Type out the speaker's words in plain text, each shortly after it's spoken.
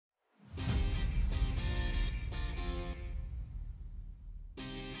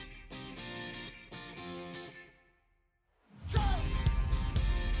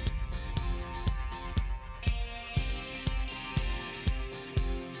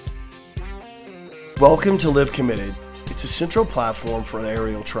Welcome to Live Committed. It's a central platform for the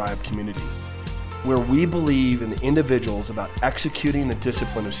Aerial Tribe community, where we believe in the individuals about executing the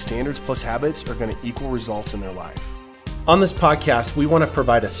discipline of standards plus habits are going to equal results in their life. On this podcast, we want to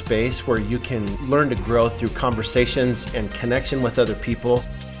provide a space where you can learn to grow through conversations and connection with other people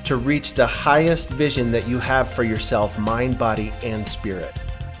to reach the highest vision that you have for yourself, mind, body, and spirit.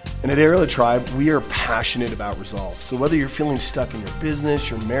 And at Aerial Tribe, we are passionate about results. So whether you're feeling stuck in your business,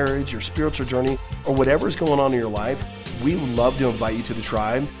 your marriage, your spiritual journey, or whatever is going on in your life, we would love to invite you to the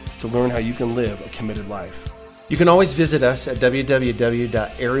tribe to learn how you can live a committed life. You can always visit us at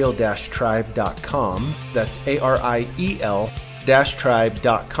www.aerial-tribe.com. That's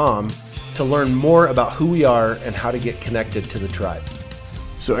ARIEL-tribe.com to learn more about who we are and how to get connected to the tribe.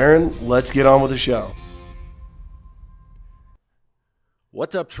 So Aaron, let's get on with the show.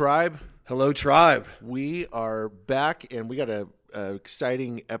 What's up, tribe? Hello, tribe. We are back, and we got a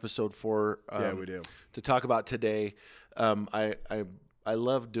exciting episode we do. To talk about today. I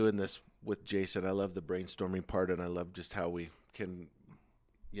love doing this with Jason. I love the brainstorming part, and I love just how we can,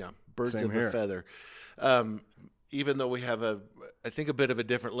 birds Same of here. a feather. Even though we have I think a bit of a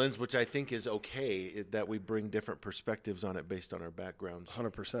different lens, which I think is okay, that we bring different perspectives on it based on our backgrounds.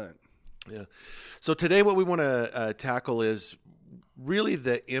 100%. Yeah. So today what we want to tackle is really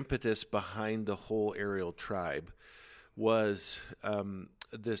the impetus behind the whole Aerial Tribe was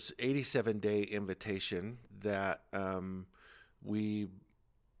this 87-day invitation that we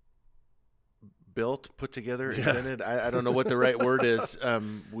built, put together, invented. I don't know what the right word is.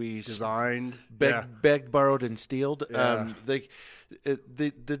 We Designed. begged, borrowed, and stealed. Yeah.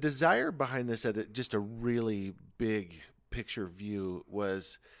 The desire behind this at just a really big picture view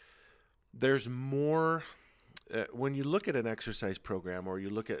was there's more. When you look at an exercise program or you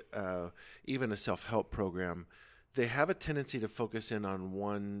look at even a self-help program, they have a tendency to focus in on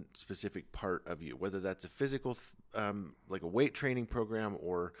one specific part of you, whether that's a physical, like a weight training program,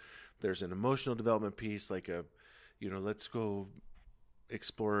 or there's an emotional development piece, like let's go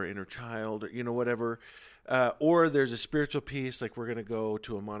explore our inner child, or, whatever. Or there's a spiritual piece, like we're going to go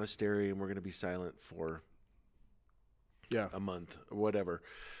to a monastery and we're going to be silent for a month or whatever.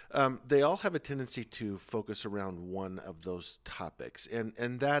 They all have a tendency to focus around one of those topics,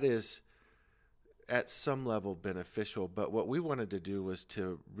 and that is at some level beneficial. But what we wanted to do was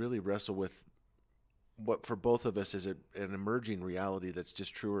to really wrestle with what for both of us is an emerging reality that's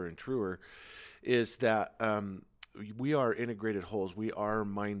just truer and truer, is that we are integrated wholes. We are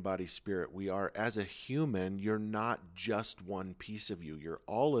mind, body, spirit. We are, as a human, you're not just one piece of you. You're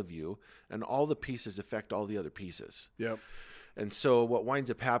all of you, and all the pieces affect all the other pieces. Yep. And so what winds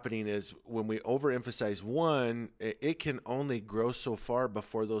up happening is when we overemphasize one, it can only grow so far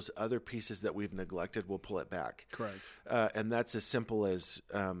before those other pieces that we've neglected will pull it back. Correct. And that's as simple as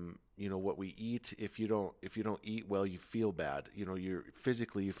what we eat. If you don't eat well, you feel bad. You're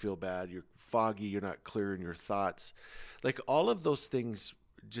physically, you feel bad. You're foggy. You're not clear in your thoughts. Like all of those things,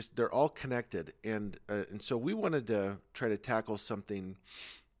 just they're all connected. And so we wanted to try to tackle something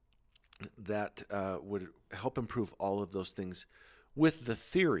that would help improve all of those things with the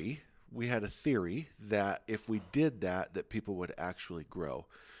theory. We had a theory that if we did that people would actually grow,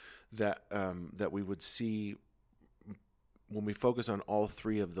 that we would see when we focus on all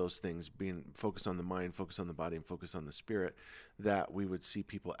three of those things, being focused on the mind, focus on the body, and focus on the spirit, that we would see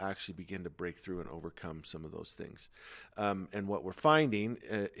people actually begin to break through and overcome some of those things. And what we're finding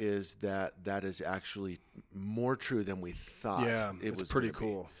is that is actually more true than we thought. Yeah, it was pretty gonna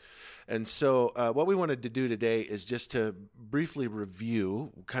be. cool. And so what we wanted to do today is just to briefly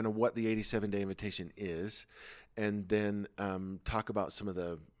review kind of what the 87-day invitation is, and then talk about some of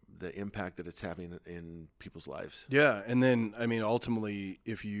the impact that it's having in people's lives. Yeah, and then, ultimately,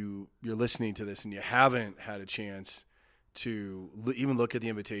 if you're listening to this and you haven't had a chance to even look at the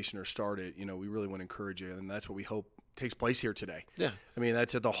invitation or start it, we really want to encourage you, and that's what we hope takes place here today. Yeah.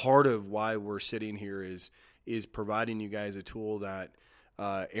 That's at the heart of why we're sitting here is providing you guys a tool that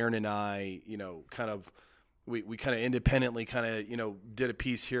Aaron and I, we kind of independently did a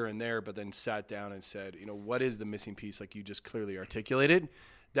piece here and there, but then sat down and said, what is the missing piece, like you just clearly articulated,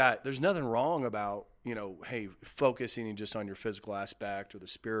 that there's nothing wrong about, hey, focusing just on your physical aspect or the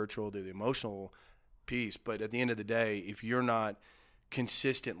spiritual, the emotional piece. But at the end of the day, if you're not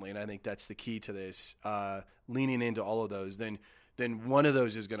consistently, and I think that's the key to this, leaning into all of those, then one of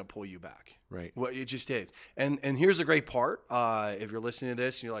those is going to pull you back. Right. Well, it just is. And here's the great part. If you're listening to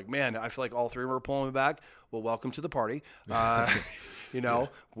this and you're like, man, I feel like all three of them are pulling me back. Well, welcome to the party. That's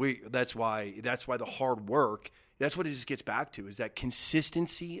why the hard work, that's what it just gets back to, is that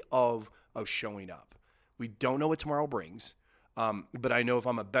consistency of showing up. We don't know what tomorrow brings. But I know if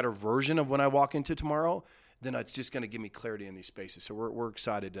I'm a better version of when I walk into tomorrow, then it's just going to give me clarity in these spaces. So we're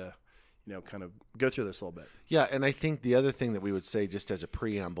excited to, kind of go through this a little bit. Yeah, and I think the other thing that we would say just as a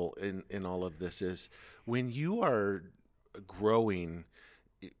preamble in all of this is when you are growing,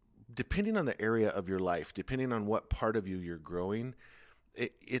 depending on the area of your life, depending on what part of you you're growing,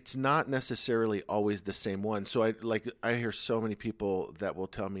 it's not necessarily always the same one. So I hear so many people that will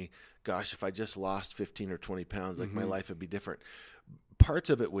tell me, gosh, if I just lost 15 or 20 pounds, like my life would be different. Parts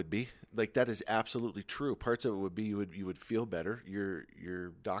of it would be like, that is absolutely true. Parts of it would be, you would feel better. Your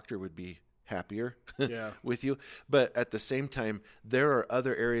doctor would be happier with you. But at the same time, there are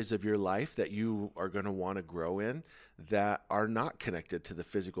other areas of your life that you are going to want to grow in that are not connected to the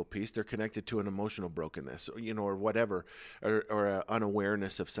physical piece. They're connected to an emotional brokenness, or whatever, or an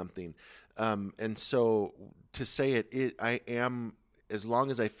unawareness of something. And so to say I am, as long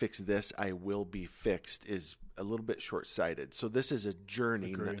as I fix this, I will be fixed, is a little bit short-sighted. So this is a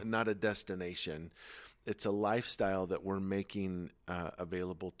journey, not a destination. It's a lifestyle that we're making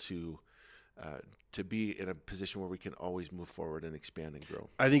available to be in a position where we can always move forward and expand and grow.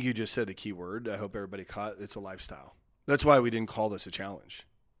 I think you just said the key word. I hope everybody caught it. It's a lifestyle. That's why we didn't call this a challenge.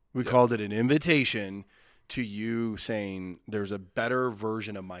 We called it an invitation to you saying there's a better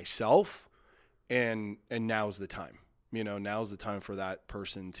version of myself, and now's the time. Now's the time for that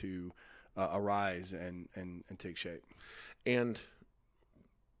person to arise and take shape. And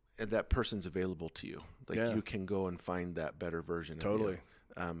that person's available to you. You can go and find that better version totally.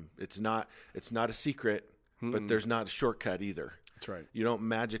 of you. It's not a secret, but there's not a shortcut either. That's right. You don't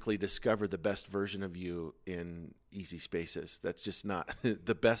magically discover the best version of you in easy spaces. That's just not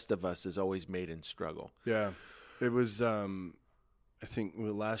the best of us is always made in struggle. Yeah. It was I think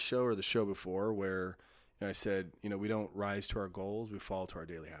the last show or the show before where I said, we don't rise to our goals, we fall to our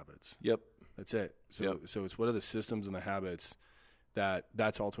daily habits. Yep. That's it. So it's what are the systems and the habits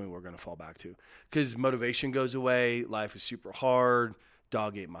that's ultimately what we're going to fall back to. Because motivation goes away, life is super hard,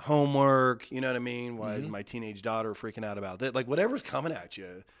 dog ate my homework, you know what I mean? Why is my teenage daughter freaking out about that? Like whatever's coming at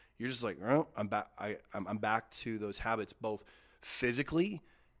you, you're just like, oh, I'm back. I'm back to those habits, both physically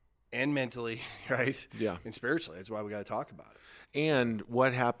and mentally, right? Yeah. And spiritually. That's why we got to talk about it. And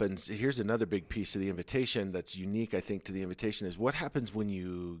what happens, here's another big piece of the invitation that's unique, I think, to the invitation is what happens when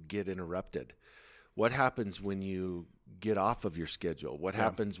you get interrupted? What happens when you get off of your schedule? What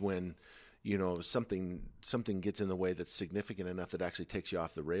happens when, something gets in the way that's significant enough that actually takes you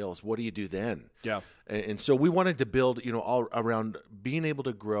off the rails? What do you do then? Yeah. And so we wanted to build, all around being able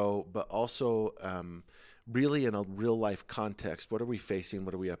to grow, but also really in a real life context. What are we facing?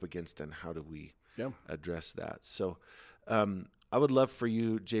 What are we up against? And how do we address that? So I would love for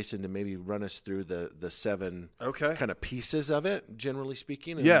you, Jason, to maybe run us through the 7 kind of pieces of it, generally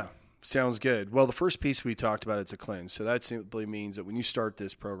speaking. Yeah. Sounds good. Well, the first piece we talked about, it's a cleanse. So that simply means that when you start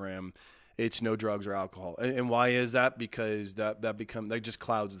this program, it's no drugs or alcohol. And why is that? Because that just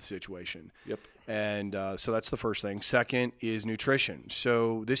clouds the situation. Yep. And so that's the first thing. Second is nutrition.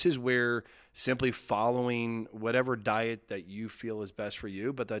 So this is where simply following whatever diet that you feel is best for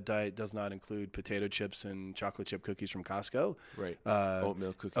you, but that diet does not include potato chips and chocolate chip cookies from Costco. Right.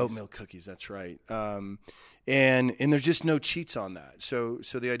 Oatmeal cookies. Oatmeal cookies, that's right. And there's just no cheats on that. So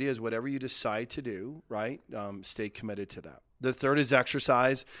the idea is whatever you decide to do, right, stay committed to that. The third is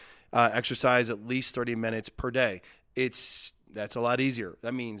exercise. Exercise at least 30 minutes per day. That's a lot easier.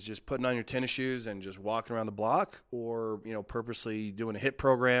 That means just putting on your tennis shoes and just walking around the block, or purposely doing a HIIT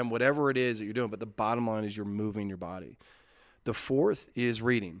program, whatever it is that you're doing. But the bottom line is you're moving your body. The fourth is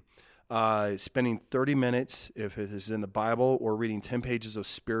reading. Spending 30 minutes, if it is in the Bible, or reading 10 pages of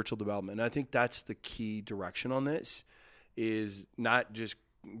spiritual development. And I think that's the key direction on this, is not just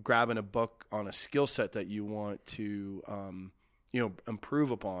grabbing a book on a skill set that you want to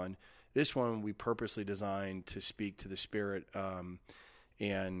improve upon. This one we purposely designed to speak to the spirit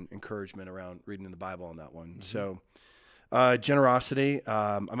and encouragement around reading in the Bible on that one. So generosity,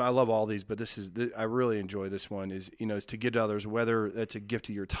 I love all these, but I really enjoy this one, is to give to others, whether that's a gift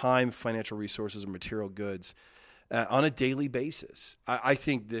of your time, financial resources, or material goods on a daily basis. I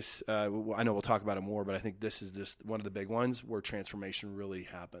think this, I know we'll talk about it more, but I think this is just one of the big ones where transformation really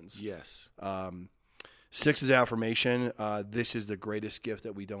happens. Yes. 6 is affirmation. This is the greatest gift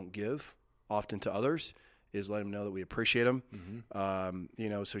that we don't give often to others, is let them know that we appreciate them.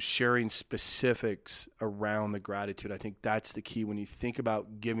 So sharing specifics around the gratitude, I think that's the key. When you think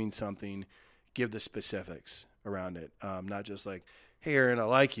about giving something, give the specifics around it. Not just like, hey, Aaron, I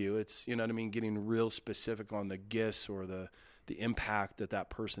like you. It's, getting real specific on the gifts or the impact that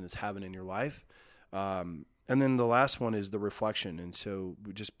person is having in your life. And then the last one is the reflection. And so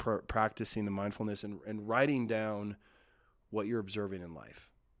just practicing the mindfulness and writing down what you're observing in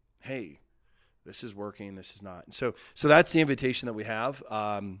life. Hey, this is working, this is not. So that's the invitation that we have,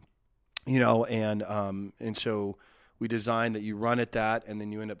 and so we designed that you run at that, and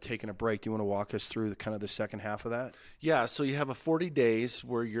then you end up taking a break. Do you want to walk us through the second half of that? Yeah, so you have a 40 days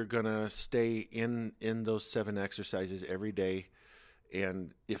where you're going to stay in those 7 exercises every day.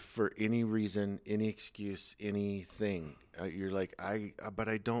 And if for any reason, any excuse, anything, you're like, but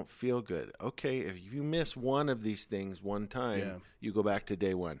I don't feel good. Okay, if you miss one of these things one time, you go back to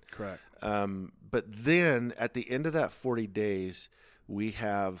day one. Correct. But then at the end of that 40 days, we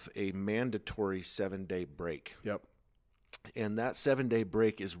have a mandatory 7-day break. Yep. And that 7-day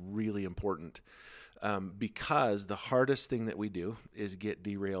break is really important because the hardest thing that we do is get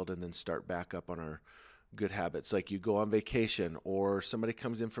derailed and then start back up on our good habits. Like you go on vacation, or somebody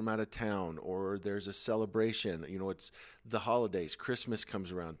comes in from out of town, or there's a celebration. It's the holidays. Christmas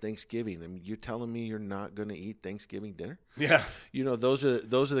comes around, Thanksgiving, and you're telling me you're not going to eat Thanksgiving dinner? Yeah. Those are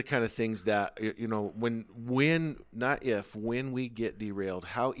the kind of things that when we get derailed,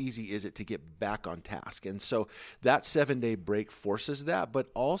 how easy is it to get back on task? And so that 7-day break forces that, but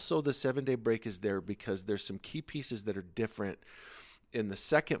also the 7-day break is there because there's some key pieces that are different in the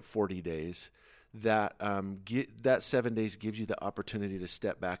second 40 days. That 7 days gives you the opportunity to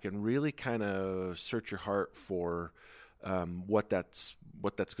step back and really kind of search your heart for what that's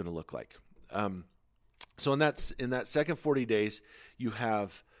going to look like. So in that second 40 days, you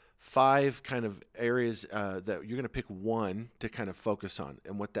have 5 kind of areas that you're going to pick one to kind of focus on.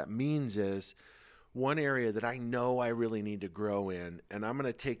 And what that means is one area that I know I really need to grow in, and I'm going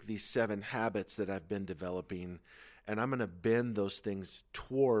to take these 7 habits that I've been developing, and I'm going to bend those things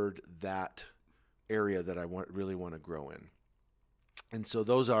toward that area that I really want to grow in. And so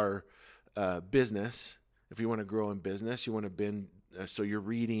those are business. If you want to grow in business, you want to bend, so your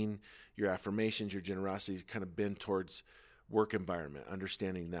reading, your affirmations, your generosity kind of bend towards work environment,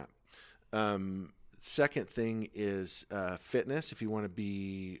 understanding that. Second thing is fitness. If you want to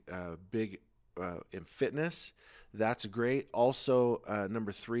be big in fitness, that's great. Also,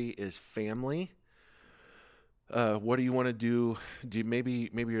 number 3 is family. What do you want to do? Maybe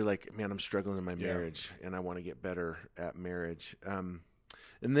you're like, man, I'm struggling in my marriage and I want to get better at marriage. And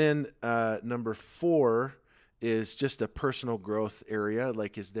then number 4 is just a personal growth area.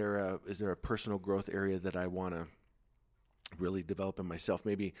 Like, is there a personal growth area that I want to really develop in myself?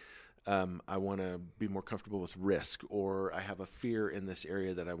 Maybe I want to be more comfortable with risk, or I have a fear in this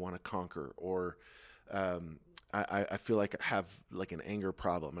area that I want to conquer, or I feel like I have like an anger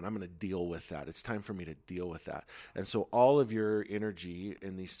problem and I'm going to deal with that. It's time for me to deal with that. And so all of your energy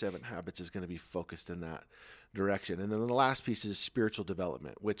in these 7 habits is going to be focused in that direction. And then the last piece is spiritual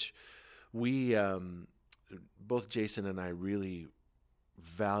development, which we, both Jason and I really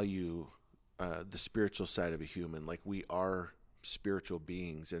value the spiritual side of a human. Like, we are spiritual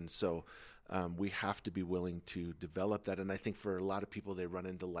beings. And so we have to be willing to develop that. And I think for a lot of people, they run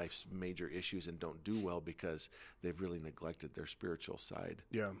into life's major issues and don't do well because they've really neglected their spiritual side.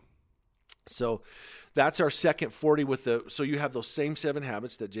 Yeah. So that's our second 40 so you have those same 7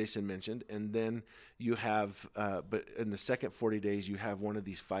 habits that Jason mentioned. And then you have, but in the second 40 days, you have one of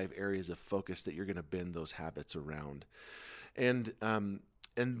these 5 areas of focus that you're going to bend those habits around. And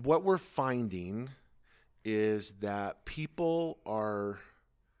what we're finding is that people are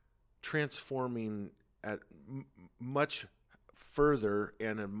transforming at much further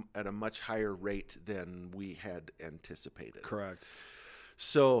and at a much higher rate than we had anticipated. Correct.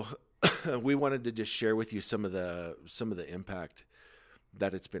 So we wanted to just share with you some of the impact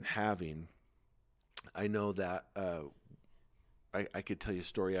that it's been having. I know that I could tell you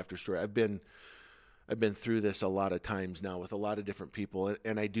story after story. I've been through this a lot of times now with a lot of different people.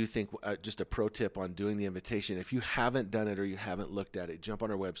 And I do think just a pro tip on doing the invitation, if you haven't done it or you haven't looked at it, jump on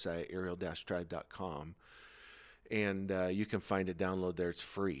our website, ariel-tribe.com, and you can find it, download there. It's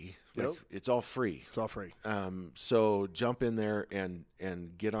free. Yep. It's all free. It's all free. So jump in there and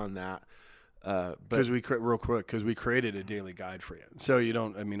get on that. Because we created a daily guide for you. So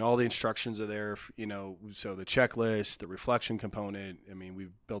all the instructions are there, so the checklist, the reflection component,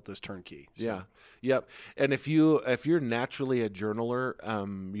 we've built this turnkey. So. Yeah. Yep. And if you're naturally a journaler,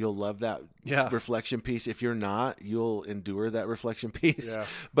 you'll love that reflection piece. If you're not, you'll endure that reflection piece,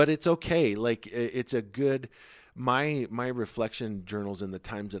 but it's okay. Like, it's a good, my reflection journals and the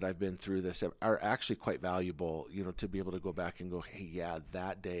times that I've been through this are actually quite valuable, to be able to go back and go, hey, yeah,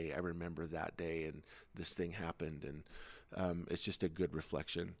 that day, I remember that day and this thing happened. And it's just a good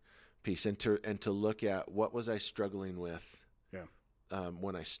reflection piece. And to look at what was I struggling with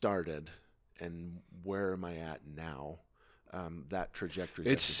when I started and where am I at now? that trajectory.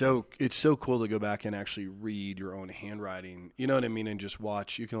 It's so cool to go back and actually read your own handwriting. You know what I mean? And just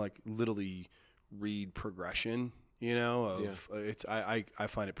watch. You can like literally read progression. You know, I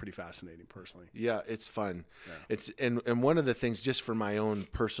find it pretty fascinating personally. Yeah, it's fun. Yeah. It's and one of the things, just for my own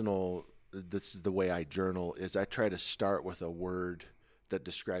personal, this is the way I journal, is I try to start with a word that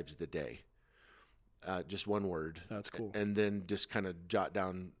describes the day. Just one word. That's cool. And then just kind of jot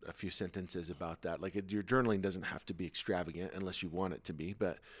down a few sentences about that. Like your journaling doesn't have to be extravagant unless you want it to be,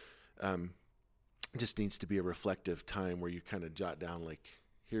 but it just needs to be a reflective time where you kind of jot down like,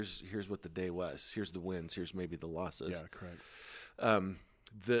 here's what the day was. Here's the wins. Here's maybe the losses. Yeah, correct.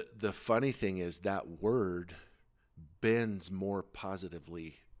 The funny thing is that word bends more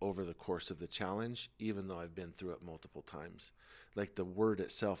positively over the course of the challenge, even though I've been through it multiple times. Like the word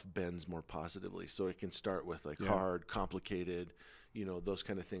itself bends more positively. So it can start with like hard, complicated, those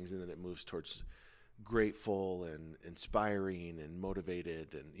kind of things. And then it moves towards grateful and inspiring and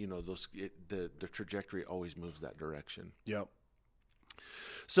motivated. And, the trajectory always moves that direction. Yep.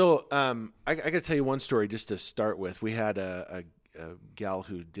 So I got to tell you one story just to start with. We had a gal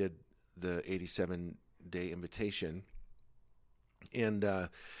who did the 87-day invitation, and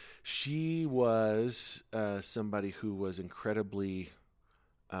she was somebody who was incredibly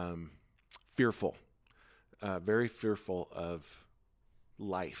fearful, very fearful of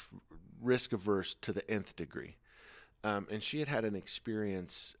life, risk averse to the nth degree. And she had an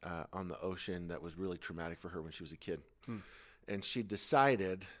experience on the ocean that was really traumatic for her when she was a kid. And she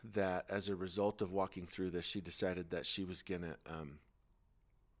decided that as a result of walking through this, she decided that she was going to,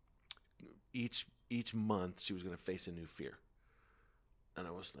 each month, she was going to face a new fear. And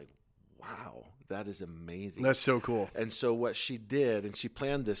I was like, wow, that is amazing. That's so cool. And so what she did, and she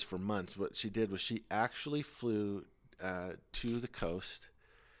planned this for months, what she did was she actually flew to the coast,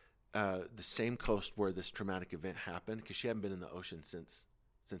 the same coast where this traumatic event happened, because she hadn't been in the ocean since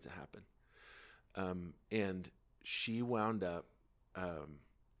it happened. And she wound up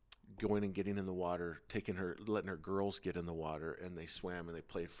going and getting in the water, letting her girls get in the water, and they swam and they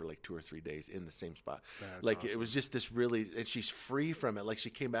played for like 2 or 3 days in the same spot. That's like awesome. It was just this really, and she's free from it. Like she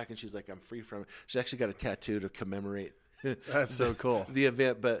came back and she's like, I'm free from it. She actually got a tattoo to commemorate. That's so cool. The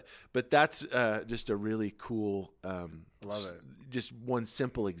event, but that's just a really cool. Love it. Just one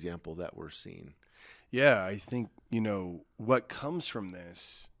simple example that we're seeing. Yeah, I think what comes from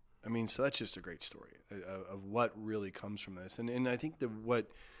this. I mean, so that's just a great story of what really comes from this. And I think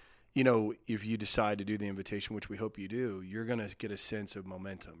if you decide to do the invitation, which we hope you do, you're going to get a sense of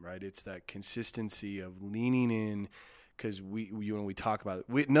momentum, right? It's that consistency of leaning in, because when we talk about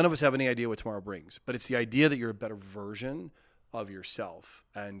it, none of us have any idea what tomorrow brings, but it's the idea that you're a better version of yourself.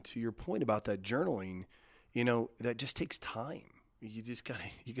 And to your point about that journaling, that just takes time. You're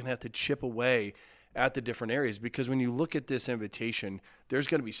going to have to chip away at the different areas, because when you look at this invitation, there's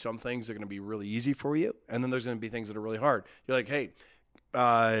going to be some things that are going to be really easy for you, and then there's going to be things that are really hard. You're like, hey,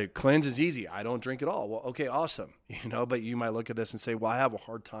 cleanse is easy. I don't drink at all. Well, okay, awesome. But you might look at this and say, well, I have a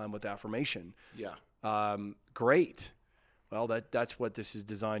hard time with affirmation. Yeah. Great. Well, that's what this is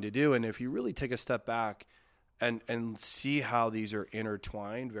designed to do. And if you really take a step back and see how these are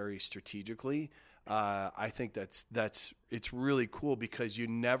intertwined very strategically, I think it's really cool, because you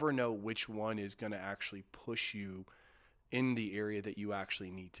never know which one is going to actually push you in the area that you actually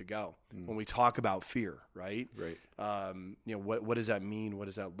need to go. When we talk about fear, right? Right. What does that mean? What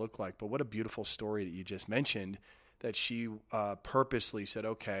does that look like? But what a beautiful story that you just mentioned, that she purposely said,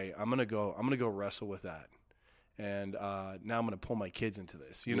 okay, I'm going to go wrestle with that. And now I'm going to pull my kids into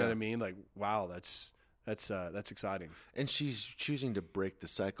this. You know what I mean? Like, wow, that's exciting. And she's choosing to break the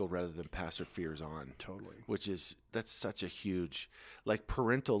cycle rather than pass her fears on. Totally. That's such a huge, like,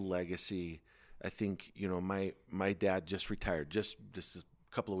 parental legacy. I think, my dad just retired, just a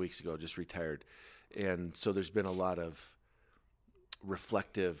couple of weeks ago, just retired. And so there's been a lot of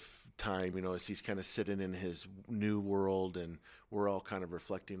reflective time, as he's kind of sitting in his new world, and we're all kind of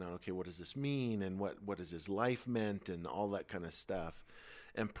reflecting on, okay, what does this mean? And what has his life meant, and all that kind of stuff.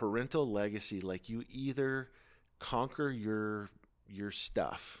 And parental legacy, like, you either conquer your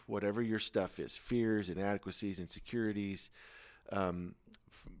stuff, whatever your stuff is, fears, inadequacies, insecurities,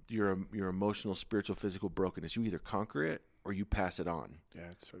 your emotional, spiritual, physical brokenness. You either conquer it or you pass it on. Yeah,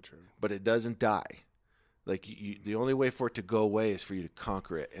 it's so true. But it doesn't die. Like, the only way for it to go away is for you to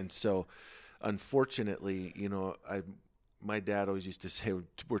conquer it. And so, unfortunately, my dad always used to say,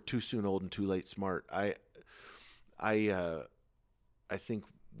 we're too soon old and too late smart. I think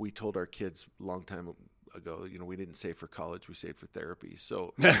we told our kids a long time ago, we didn't save for college, we saved for therapy.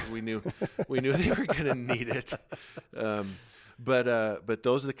 So we knew they were going to need it. But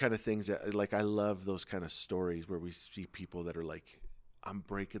those are the kind of things that, like, I love those kind of stories where we see people that are like, I'm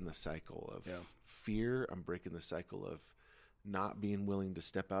breaking the cycle of fear. I'm breaking the cycle of not being willing to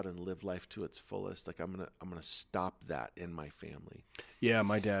step out and live life to its fullest. Like, I'm gonna stop that in my family. Yeah,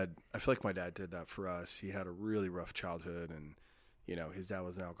 my dad, I feel like my dad did that for us. He had a really rough childhood, and his dad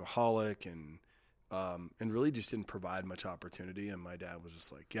was an alcoholic, and really just didn't provide much opportunity. And my dad was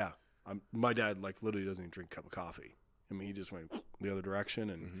just like, my dad, like, literally doesn't even drink a cup of coffee. I mean, he just went the other direction,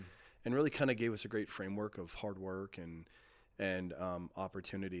 and really kind of gave us a great framework of hard work and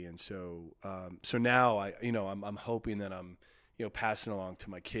opportunity. And so now I'm hoping that I'm passing along to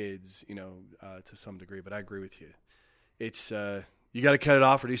my kids, to some degree. But I agree with you. It's you got to cut it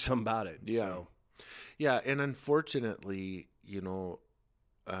off or do something about it. Yeah. So. Yeah, and unfortunately,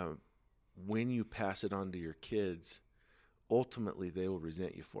 when you pass it on to your kids, ultimately they will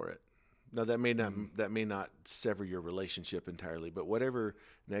resent you for it. Now, that may not sever your relationship entirely, but whatever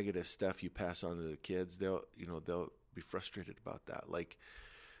negative stuff you pass on to the kids, they'll be frustrated about that. Like,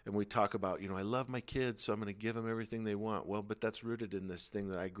 and we talk about, I love my kids, so I'm going to give them everything they want. Well, but that's rooted in this thing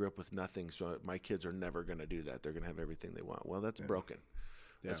that I grew up with nothing, so my kids are never going to do that. They're going to have everything they want. Well, that's broken.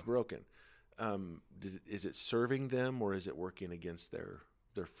 That's broken. Is it serving them, or is it working against their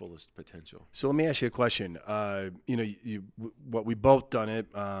fullest potential? So let me ask you a question. What we both done it.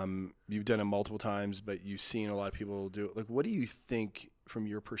 You've done it multiple times, but you've seen a lot of people do it. Like, what do you think from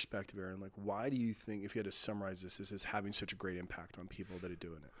your perspective, Aaron? Like, why do you think, if you had to summarize this is having such a great impact on people that are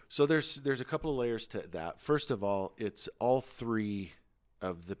doing it? So there's a couple of layers to that. First of all, it's all three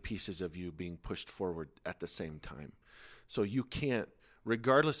of the pieces of you being pushed forward at the same time. So you can't,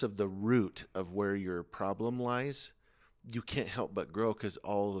 regardless of the root of where your problem lies, you can't help but grow because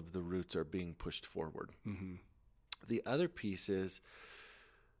all of the roots are being pushed forward. Mm-hmm. The other piece is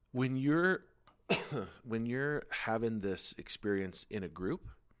when you're having this experience in a group,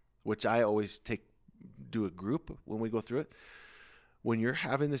 which I always do a group when we go through it. When you're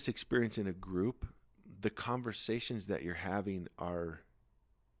having this experience in a group, the conversations that you're having are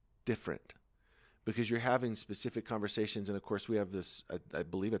different because you're having specific conversations. And of course we have this, I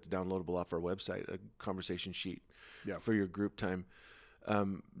believe it's downloadable off our website, a conversation sheet for your group time.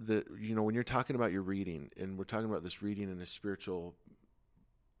 When you're talking about your reading, and we're talking about this reading in a spiritual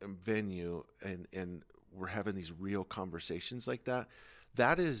venue, and we're having these real conversations like that,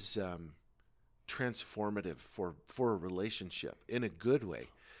 that is transformative for a relationship in a good way.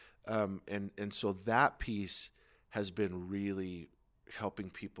 And so that piece has been really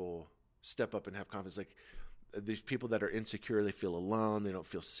helping people step up and have confidence. Like, these people that are insecure, they feel alone, they don't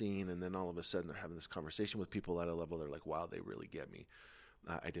feel seen, and then all of a sudden they're having this conversation with people at a level they're like, wow, they really get me.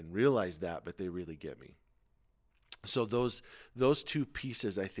 I didn't realize that, but they really get me. So those two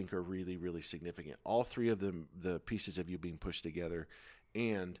pieces, I think, are really, really significant. All three of them, the pieces of you being pushed together,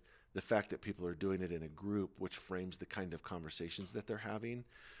 and the fact that people are doing it in a group, which frames the kind of conversations that they're having.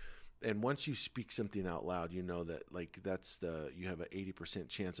 And once you speak something out loud, you know that, like, you have an 80%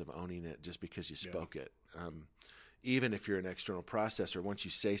 chance of owning it just because you spoke it. Even if you're an external processor, once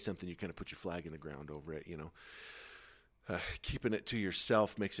you say something, you kind of put your flag in the ground over it. Keeping it to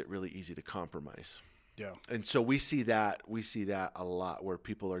yourself makes it really easy to compromise. Yeah. And so we see that a lot, where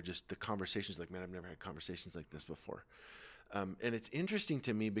people are just, the conversations like, man, I've never had conversations like this before. And it's interesting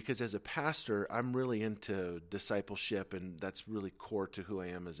to me because as a pastor, I'm really into discipleship, and that's really core to who I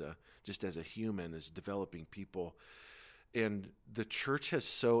am as a human, is developing people. And the church has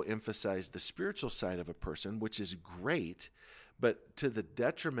so emphasized the spiritual side of a person, which is great, but to the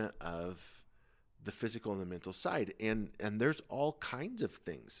detriment of the physical and the mental side. And there's all kinds of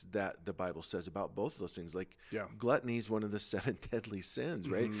things that the Bible says about both of those things. Like, gluttony is one of the 7 deadly sins,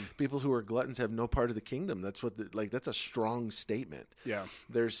 right? Mm-hmm. People who are gluttons have no part of the kingdom. That's that's a strong statement. Yeah.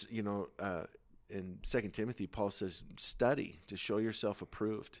 There's, in 2 Timothy, Paul says, study to show yourself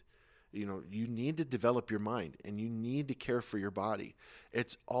approved. You need to develop your mind, and you need to care for your body.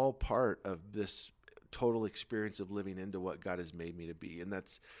 It's all part of this total experience of living into what God has made me to be. And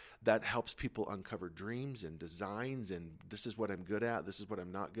that helps people uncover dreams and designs, and this is what I'm good at, this is what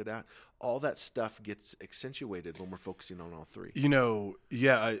I'm not good at. All that stuff gets accentuated when we're focusing on all three.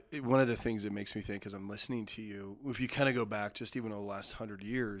 One of the things that makes me think as I'm listening to you, if you kind of go back just even over the last 100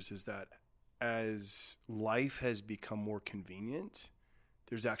 years, is that as life has become more convenient,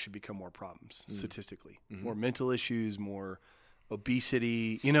 there's actually become more problems statistically, more mental issues, more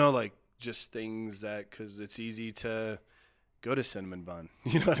obesity, just things that, because it's easy to go to cinnamon bun,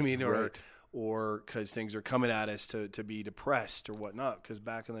 you know what I mean? Or because things are coming at us to be depressed or whatnot. Because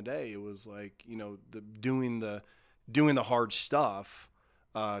back in the day, it was like, doing the hard stuff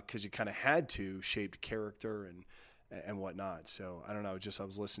because you kind of had to, shaped character and whatnot. So I don't know, I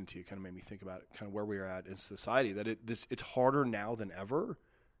was listening to you, kind of made me think about kind of where we are at in society, that it's harder now than ever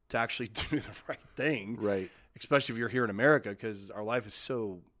to actually do the right thing. Right. Especially if you're here in America, because our life is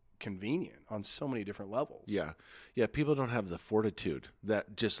so convenient on so many different levels. Yeah. Yeah. People don't have the fortitude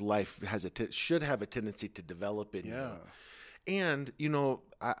that just life has should have a tendency to develop in you. And,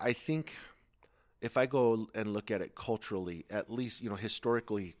 I think if I go and look at it culturally, at least,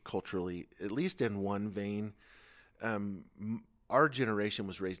 historically, culturally, at least in one vein, our generation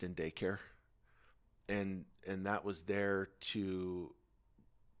was raised in daycare, and that was there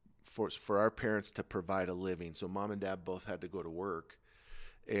for our parents to provide a living. So mom and dad both had to go to work,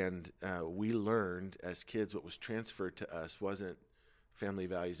 and we learned as kids what was transferred to us wasn't family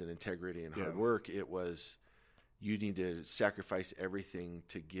values and integrity and hard work. It was, you need to sacrifice everything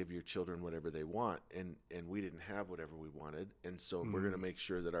to give your children whatever they want, and we didn't have whatever we wanted, and so we're going to make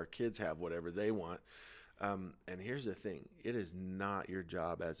sure that our kids have whatever they want. And here's the thing: it is not your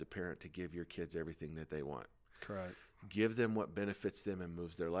job as a parent to give your kids everything that they want. Correct. Give them what benefits them and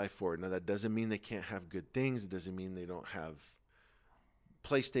moves their life forward. Now, that doesn't mean they can't have good things. It doesn't mean they don't have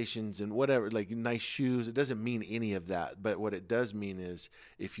PlayStations and whatever, like nice shoes. It doesn't mean any of that. But what it does mean is,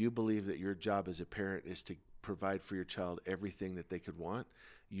 if you believe that your job as a parent is to provide for your child everything that they could want,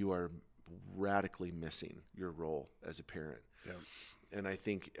 you are radically missing your role as a parent. Yeah. And I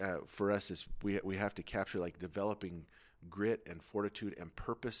think for us, is we have to capture like developing grit and fortitude and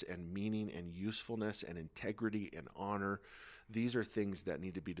purpose and meaning and usefulness and integrity and honor. These are things that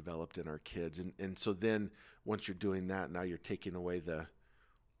need to be developed in our kids. And so then once you're doing that, now you're taking away the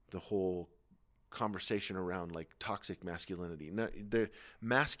whole conversation around like toxic masculinity. No, the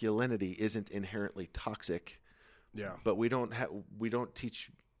masculinity isn't inherently toxic. Yeah. But we don't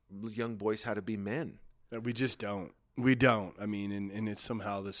teach young boys how to be men. We just don't. We don't. I mean, and it's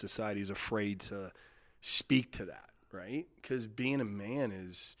somehow the society is afraid to speak to that. Right? Because being a man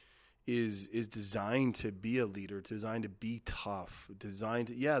is designed to be a leader, designed to be tough, designed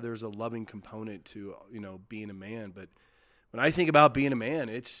to, there's a loving component to, being a man. But when I think about being a man,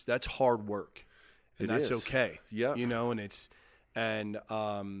 that's hard work, and that's okay. Yeah. That's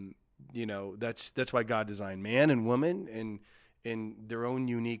why God designed man and woman in their own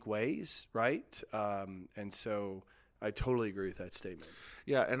unique ways. Right. And so I totally agree with that statement.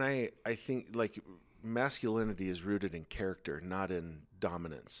 Yeah. And I think like, masculinity is rooted in character, not in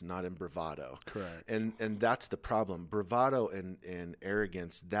dominance, not in bravado. Correct. And that's the problem. Bravado and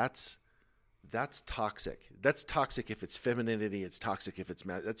arrogance, that's toxic. That's toxic if it's femininity. It's toxic if it's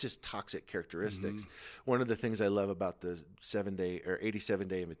that's just toxic characteristics. Mm-hmm. One of the things I love about the 7-day or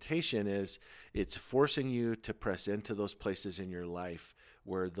 87-day invitation is it's forcing you to press into those places in your life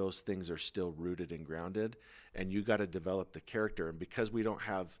where those things are still rooted and grounded, and you got to develop the character. And because we don't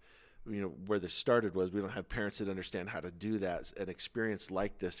have, where this started was we don't have parents that understand how to do that. An experience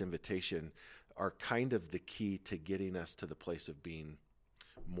like this invitation are kind of the key to getting us to the place of being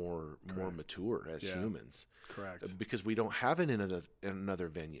more mature as humans. Correct. Because we don't have it in another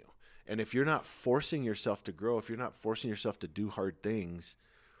venue. And if you're not forcing yourself to grow, if you're not forcing yourself to do hard things,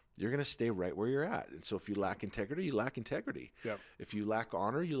 you're going to stay right where you're at. And so if you lack integrity, you lack integrity. Yep. If you lack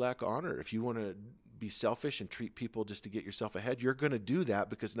honor, you lack honor. If you want to be selfish and treat people just to get yourself ahead, you're going to do that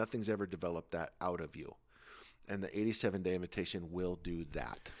because nothing's ever developed that out of you. And the 87-day invitation will do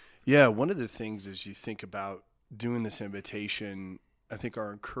that. Yeah, one of the things as you think about doing this invitation, I think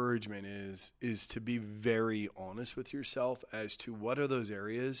our encouragement is to be very honest with yourself as to what are those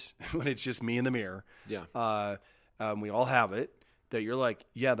areas when it's just me in the mirror. Yeah. We all have it, that you're like,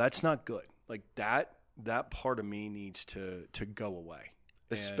 yeah, that's not good. Like that part of me needs to go away.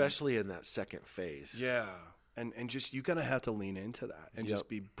 Especially in that second phase. Yeah. And just, you gotta have to lean into that and just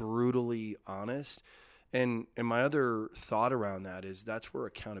be brutally honest. And my other thought around that is that's where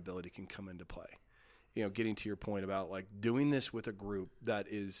accountability can come into play. Getting to your point about like doing this with a group that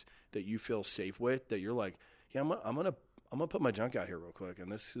you feel safe with, that you're like, yeah, I'm gonna put my junk out here real quick,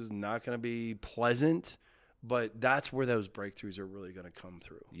 and this is not gonna be pleasant, but that's where those breakthroughs are really gonna come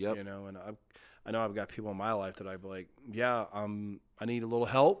through. Yep. And I know I've got people in my life that I'd be like, yeah, I need a little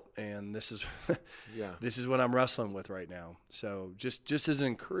help, and this is this is what I'm wrestling with right now. So just as an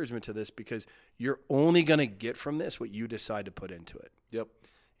encouragement to this, because you're only gonna get from this what you decide to put into it. Yep.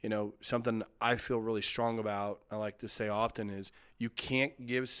 Something I feel really strong about, I like to say often, is you can't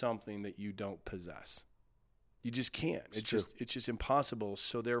give something that you don't possess. You just can't. It's just impossible.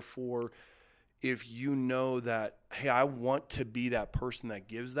 So therefore, if you know that, hey, I want to be that person that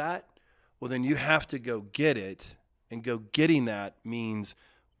gives that, well, then you have to go get it. And go getting that means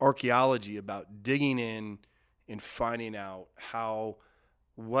archaeology, about digging in and finding out how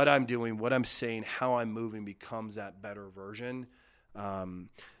what I'm doing, what I'm saying, how I'm moving becomes that better version.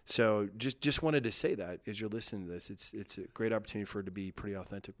 So just wanted to say that as you're listening to this, it's a great opportunity for it to be pretty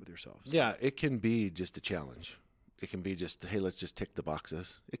authentic with yourselves. Yeah, it can be just a challenge. It can be just, hey, let's just tick the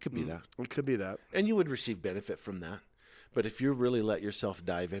boxes. It could be that. It could be that. And you would receive benefit from that. But if you really let yourself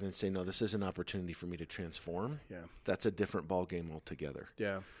dive in and say, no, this is an opportunity for me to transform, that's a different ball game altogether.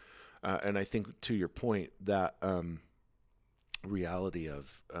 Yeah. And I think to your point, that reality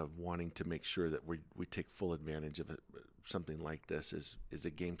of wanting to make sure that we take full advantage of it, something like this is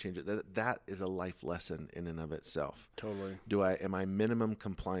a game changer. That is a life lesson in and of itself. Totally. Am I minimum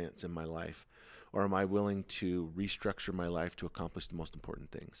compliance in my life, or am I willing to restructure my life to accomplish the most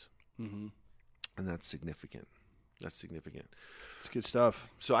important things? Mm-hmm. And that's significant. It's good stuff.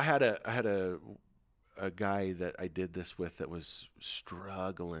 So I had a guy that I did this with that was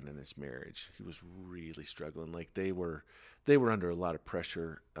struggling in his marriage. He was really struggling. Like they were under a lot of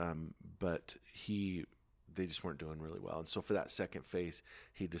pressure, but they just weren't doing really well. And so for that second phase,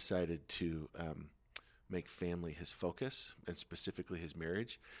 he decided to make family his focus, and specifically his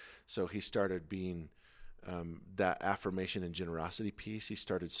marriage. So he started being that affirmation and generosity piece. He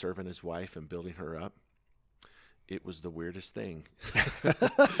started serving his wife and building her up. It was the weirdest thing.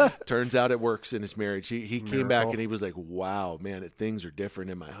 Turns out it works in his marriage. He came back and he was like, wow, man, things are different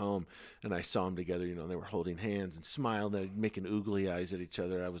in my home. And I saw them together, they were holding hands and smiling and making oogly eyes at each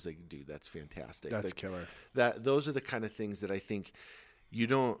other. I was like, dude, that's fantastic. That's killer. Those are the kind of things that I think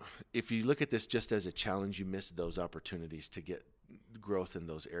if you look at this just as a challenge, you miss those opportunities to get growth in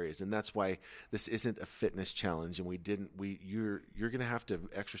those areas. And that's why this isn't a fitness challenge. And you're going to have to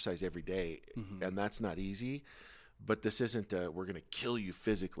exercise every day. Mm-hmm. And that's not easy. But this isn't we're going to kill you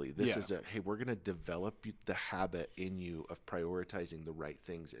physically. This is hey, we're going to develop the habit in you of prioritizing the right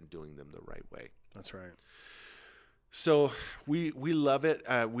things and doing them the right way. That's right. So we love it.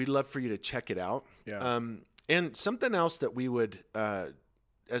 We'd love for you to check it out. Yeah. And something else that we would,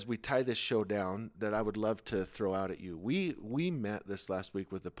 as we tie this show down, that I would love to throw out at you. We met this last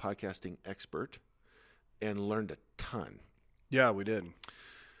week with a podcasting expert and learned a ton. Yeah, we did.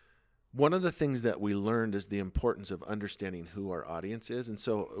 One of the things that we learned is the importance of understanding who our audience is. And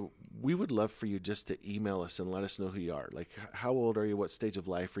so we would love for you just to email us and let us know who you are. Like, how old are you? What stage of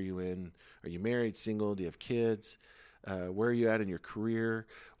life are you in? Are you married, single? Do you have kids? Where are you at in your career?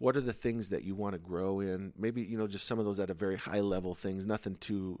 What are the things that you want to grow in? Maybe, just some of those at a very high level things, nothing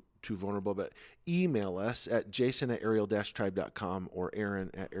too vulnerable, but email us at jason@ariel-tribe.com or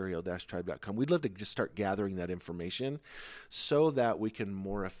aaron@ariel-tribe.com. We'd love to just start gathering that information so that we can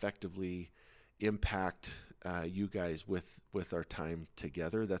more effectively impact you guys with our time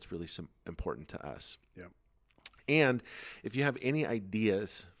together. That's really important to us. Yeah. And if you have any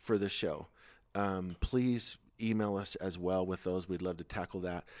ideas for the show, please email us as well with those. We'd love to tackle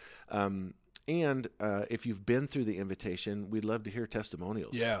that. And if you've been through the invitation, we'd love to hear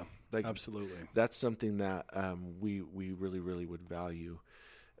testimonials. Yeah, absolutely. That's something that we really, really would value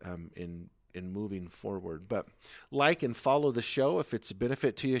in moving forward. But like and follow the show. If it's a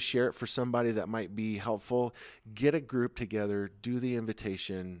benefit to you, share it for somebody that might be helpful. Get a group together. Do the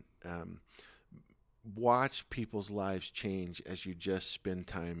invitation. Watch people's lives change as you just spend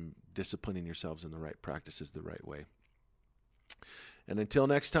time disciplining yourselves in the right practices the right way. And until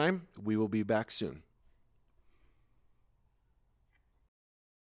next time, we will be back soon.